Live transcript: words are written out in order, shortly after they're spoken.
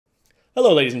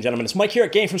Hello ladies and gentlemen, it's Mike here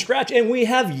at Game From Scratch, and we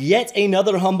have yet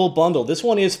another Humble Bundle. This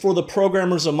one is for the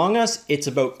programmers among us. It's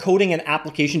about coding and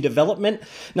application development.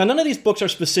 Now, none of these books are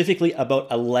specifically about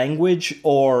a language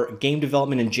or game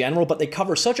development in general, but they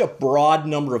cover such a broad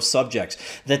number of subjects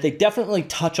that they definitely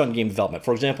touch on game development.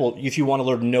 For example, if you want to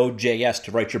learn Node.js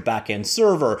to write your backend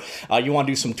server, you want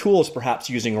to do some tools perhaps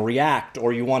using React,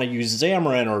 or you want to use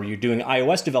Xamarin, or you're doing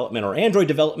iOS development or Android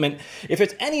development. If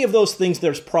it's any of those things,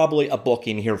 there's probably a book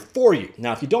in here for you.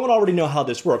 Now, if you don't already know how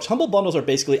this works, Humble Bundles are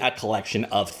basically a collection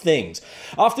of things.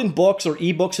 Often books or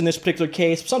ebooks in this particular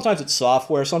case. Sometimes it's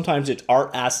software, sometimes it's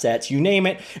art assets, you name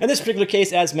it. In this particular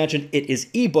case, as mentioned, it is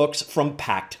ebooks from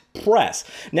Packt Press.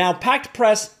 Now, Packt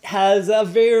Press has a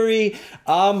very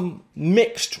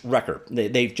mixed record.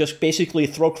 They just basically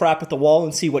throw crap at the wall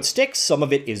and see what sticks. Some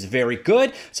of it is very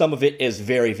good. Some of it is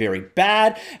very, very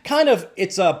bad. Kind of,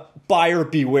 it's a buyer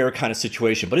beware kind of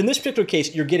situation. But in this particular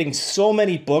case, you're getting so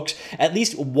many books, at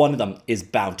least one of them is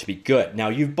bound to be good. Now,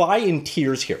 you buy in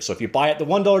tiers here. So if you buy at the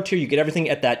 $1 tier, you get everything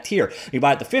at that tier. You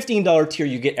buy at the $15 tier,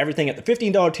 you get everything at the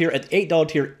 $15 tier, at the $8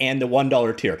 tier, and the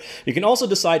 $1 tier. You can also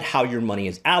decide how your money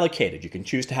is allocated. You can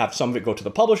choose to have some of it go to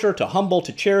the publisher, to Humble,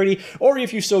 to charity, or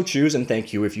if you so choose, and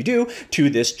thank you if you do, to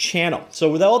this channel. So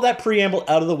with all that preamble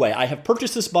out of the way, I have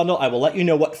purchased this bundle. I will let you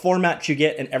know what format you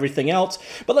get and everything else,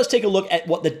 but let's take a look at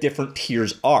what the different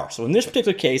tiers are. So in this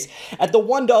particular case, at the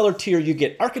 $1 tier, you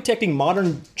get Architecting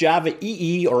Modern Java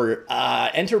EE or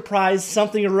Enterprise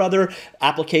something or other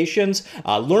applications,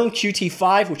 Learn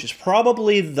Qt5, which is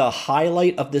probably the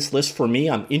highlight of this list for me.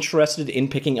 I'm interested in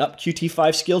picking up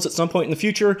Qt5 skills at some point in the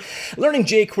future. Learning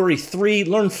jQuery 3,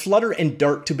 learn Flutter and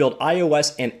Dart to build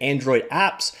iOS and Android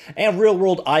apps, and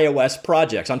real-world iOS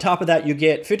projects. On top of that, you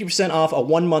get 50% off a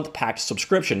 1-month Packt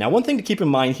subscription. Now, one thing to keep in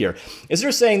mind here is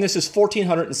they're saying this is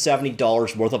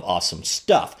 $1,470 worth of awesome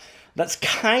stuff. That's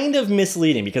kind of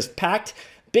misleading because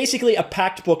basically, a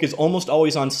Packt book is almost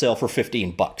always on sale for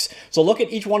 15 bucks. So look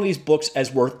at each one of these books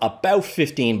as worth about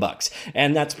 15 bucks,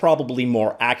 and that's probably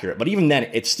more accurate. But even then,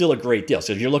 it's still a great deal.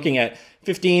 So if you're looking at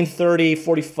 15, 30,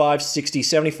 45, 60,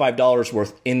 $75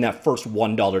 worth in that first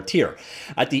 $1 tier.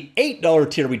 At the $8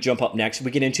 tier, we jump up next.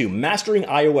 We get into Mastering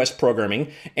iOS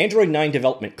Programming, Android 9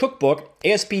 Development Cookbook,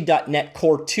 ASP.NET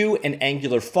Core 2 and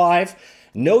Angular 5,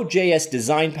 Node.js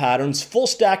design patterns, full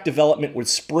stack development with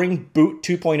Spring Boot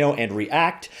 2.0 and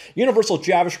React, universal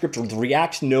JavaScript with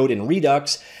React, Node, and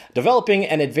Redux, developing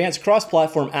an advanced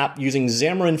cross-platform app using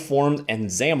Xamarin Forms and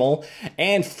XAML,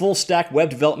 and full stack web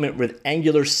development with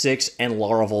Angular 6 and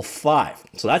Laravel 5.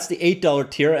 So that's the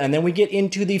 $8 tier, and then we get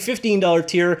into the $15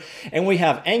 tier, and we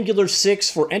have Angular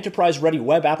 6 for enterprise-ready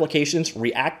web applications,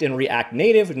 React and React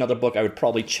Native, another book I would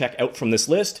probably check out from this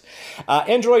list,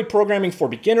 Android programming for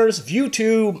beginners, Vue 2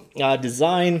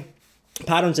 design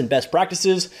patterns and best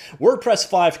practices, WordPress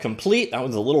 5 complete. That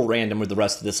was a little random with the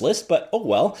rest of this list, but oh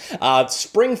well.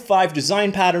 Spring 5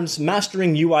 design patterns,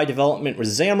 mastering UI development with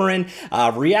Xamarin,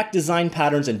 React design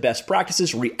patterns and best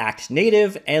practices, React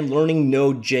Native, and learning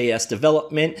Node.js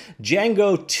development,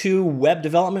 Django 2 web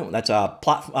development. That's a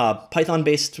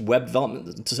Python-based web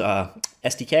development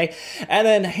SDK, and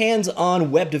then hands-on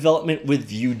web development with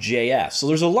Vue.js. So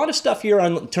there's a lot of stuff here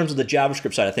in terms of the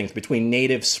JavaScript side of things between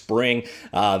native, Spring,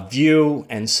 Vue,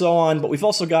 and so on. But we've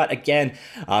also got, again,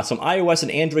 some iOS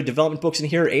and Android development books in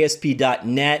here,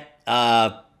 ASP.NET.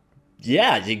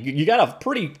 Yeah, you got a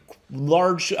pretty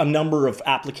large number of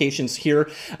applications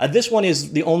here. This one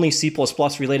is the only C++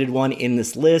 related one in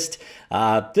this list.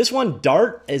 This one,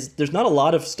 Dart, there's not a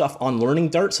lot of stuff on learning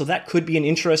Dart, so that could be an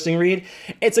interesting read.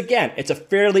 It's a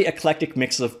fairly eclectic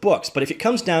mix of books, but if it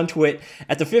comes down to it,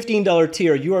 at the $15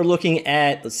 tier, you are looking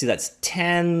at, let's see, that's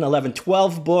 10, 11,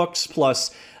 12 books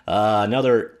plus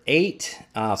another 8,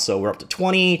 so we're up to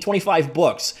 20, 25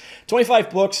 books. 25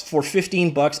 books for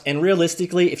 15 bucks, and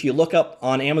realistically, if you look up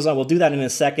on Amazon, we'll do that in a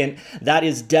second, that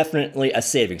is definitely a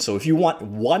saving. So if you want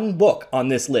one book on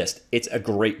this list, it's a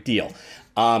great deal.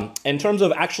 In terms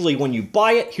of actually when you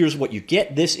buy it, here's what you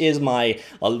get. This is my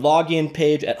login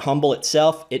page at Humble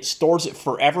itself. It stores it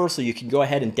forever, so you can go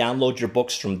ahead and download your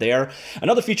books from there.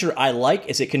 Another feature I like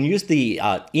is it can use the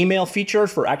email feature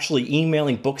for actually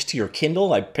emailing books to your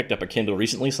Kindle. I picked up a Kindle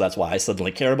recently, so that's why I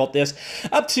suddenly care about this.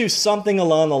 Up to something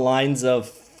along the lines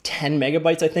of 10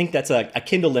 megabytes, I think. That's a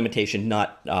Kindle limitation,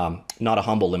 not a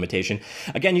Humble limitation.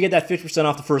 Again, you get that 50%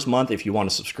 off the first month if you want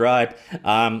to subscribe.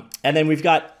 And then we've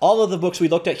got all of the books we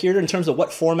looked at here in terms of what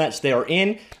formats they are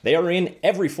in. They are in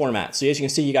every format. So as you can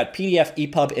see, you got PDF,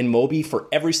 EPUB, and Mobi for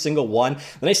every single one.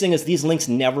 The nice thing is these links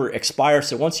never expire.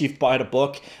 So once you've bought a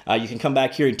book, you can come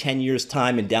back here in 10 years'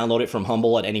 time and download it from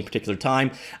Humble at any particular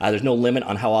time. There's no limit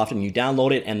on how often you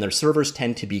download it, and their servers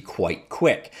tend to be quite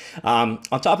quick. On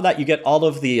top of that, you get all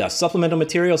of the supplemental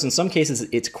materials. In some cases,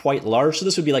 it's quite large. So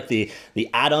this would be like the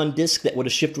add-on disc that would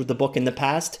have shipped with the book in the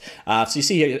past. So you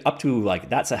see here up to like,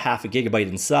 that's a half a gigabyte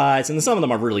in size, and some of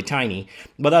them are really tiny.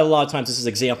 But a lot of times this is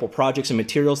example projects and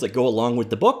materials that go along with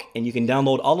the book, and you can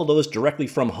download all of those directly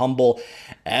from Humble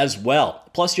as well.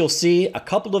 Plus, you'll see a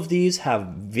couple of these have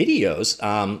videos,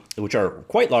 which are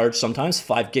quite large sometimes,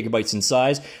 5 gigabytes in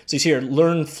size. So you see here,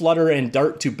 learn Flutter and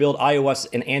Dart to build iOS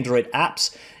and Android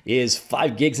apps is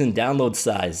 5 gigs in download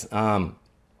size.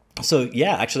 So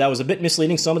yeah, actually that was a bit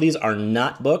misleading. Some of these are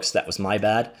not books. That was my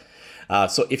bad.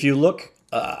 So if you look,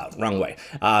 wrong way.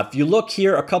 If you look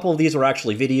here, a couple of these were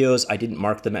actually videos. I didn't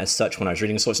mark them as such when I was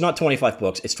reading. So it's not 25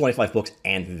 books, it's 25 books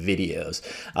and videos.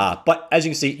 But as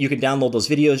you can see, you can download those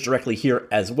videos directly here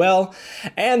as well.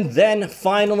 And then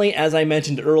finally, as I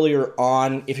mentioned earlier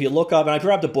on, if you look up, and I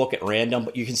grabbed a book at random,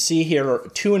 but you can see here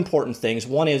 2 important things.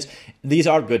 One is these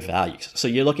are good values. So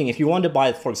you're looking, if you wanted to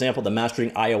buy, for example, the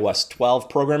Mastering iOS 12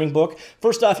 programming book,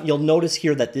 first off, you'll notice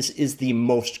here that this is the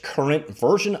most current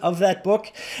version of that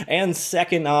book. And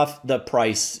second off, the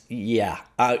price, yeah.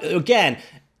 Again,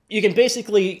 you can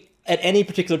basically at any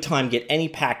particular time get any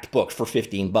Packt book for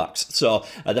 15 bucks. So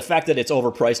the fact that it's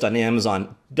overpriced on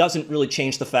Amazon doesn't really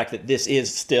change the fact that this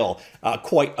is still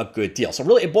quite a good deal. So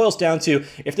really it boils down to,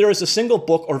 if there is a single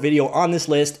book or video on this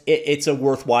list, it's a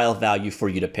worthwhile value for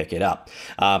you to pick it up.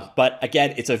 But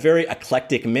again, it's a very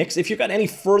eclectic mix. If you've got any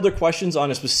further questions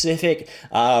on a specific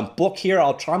book here,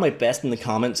 I'll try my best in the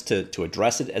comments to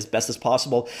address it as best as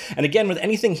possible. And again, with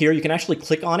anything here, you can actually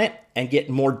click on it and get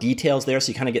more details there, so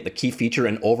you kind of get the key feature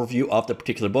and overview of the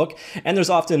particular book. And there's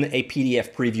often a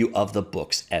PDF preview of the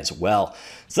books as well.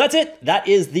 So that's it. That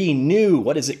is the new,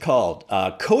 what is it called?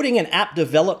 Coding and App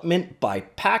Development by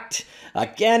Packt.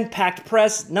 Again, Packt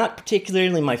Press, not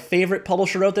particularly my favorite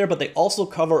publisher out there, but they also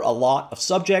cover a lot of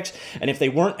subjects. And if they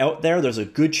weren't out there, there's a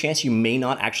good chance you may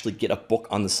not actually get a book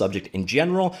on the subject in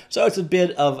general. So it's a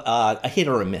bit of a hit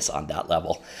or a miss on that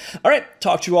level. All right,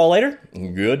 talk to you all later.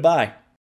 Goodbye.